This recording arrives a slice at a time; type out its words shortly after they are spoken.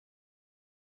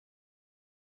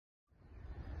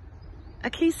A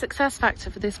key success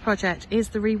factor for this project is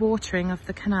the rewatering of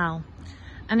the canal,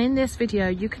 and in this video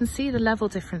you can see the level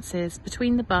differences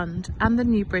between the bund and the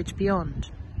new bridge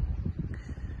beyond.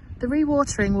 The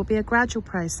rewatering will be a gradual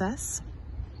process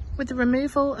with the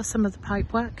removal of some of the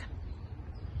pipework,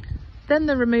 then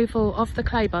the removal of the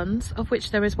clay bunds, of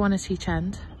which there is one at each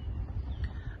end,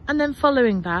 and then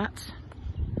following that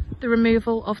the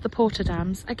removal of the porter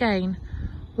dams, again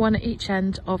one at each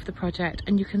end of the project,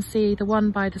 and you can see the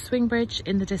one by the swing bridge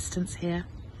in the distance here.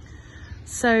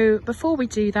 So before we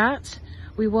do that,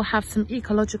 we will have some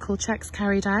ecological checks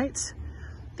carried out.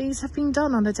 These have been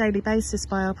done on a daily basis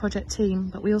by our project team,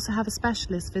 but we also have a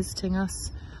specialist visiting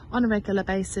us on a regular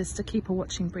basis to keep a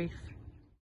watching brief.